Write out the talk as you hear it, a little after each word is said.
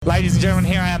Ladies and gentlemen,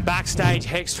 here I am backstage,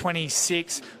 Hex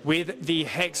 26, with the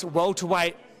Hex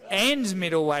welterweight and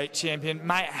middleweight champion.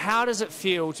 Mate, how does it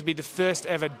feel to be the first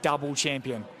ever double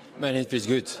champion? Man, it feels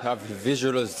good. I've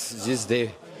visualized this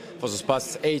day for the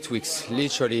past 8 weeks.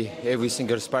 Literally every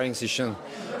single sparring session,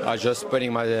 I just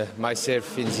putting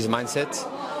myself in this mindset.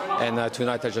 And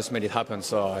tonight I just made it happen.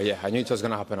 So yeah, I knew it was going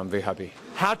to happen. I'm very happy.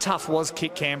 How tough was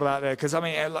Kit Campbell out there? Because I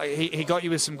mean, like, he got you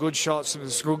with some good shots,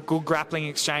 some good grappling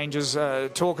exchanges.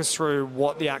 Talk us through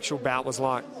what the actual bout was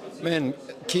like. Man,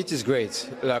 Kit is great.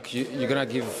 Like you're gonna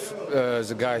give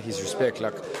the guy his respect.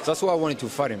 Like that's why I wanted to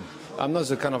fight him. I'm not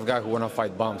the kind of guy who wanna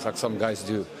fight bums like some guys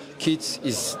do. Kit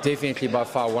is definitely by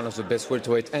far one of the best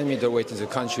welterweight and middleweight in the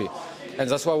country. And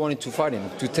that's why I wanted to fight him,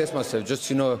 to test myself, just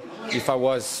to know if I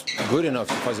was good enough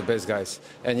to fight the best guys.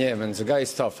 And yeah, man, the guy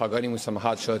is tough. I got him with some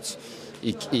hard shots.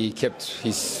 He kept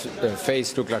his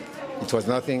face look like it was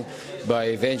nothing. But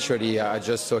eventually, I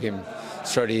just saw him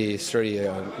slowly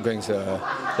going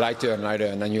lighter and lighter,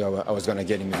 and I knew I was going to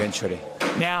get him eventually.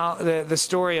 Now, the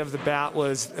story of the bout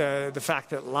was the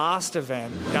fact that last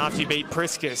event, after you beat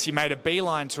Priscus, you made a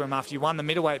beeline to him after you won the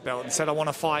middleweight belt and said, I want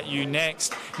to fight you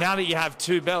next. Now that you have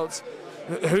 2 belts,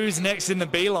 who's next in the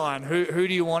beeline? Who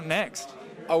do you want next?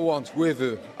 I want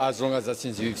whoever, as long as that's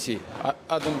in the UFC.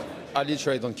 I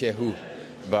literally don't care who,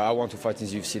 but I want to fight in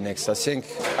the UFC next. I think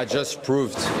I just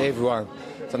proved to everyone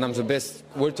that I'm the best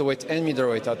welterweight and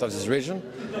middleweight out of this region,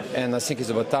 and I think it's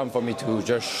about time for me to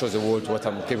just show the world what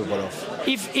I'm capable of.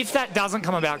 If that doesn't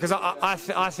come about, because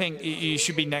I think you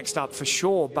should be next up for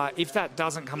sure, but if that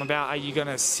doesn't come about, are you going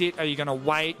to sit? Are you going to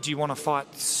wait? Do you want to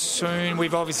fight soon?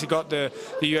 We've obviously got the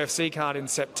UFC card in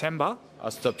September.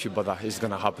 I'll stop you, brother. It's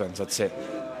going to happen. That's it.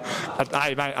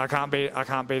 Hey, mate, I can't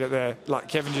beat it there. Like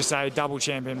Kevin just said, double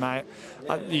champion, mate.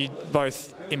 You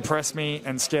both impress me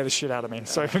and scare the shit out of me.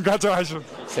 So congratulations.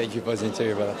 Thank you for the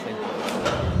interview, brother. Thank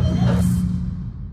you.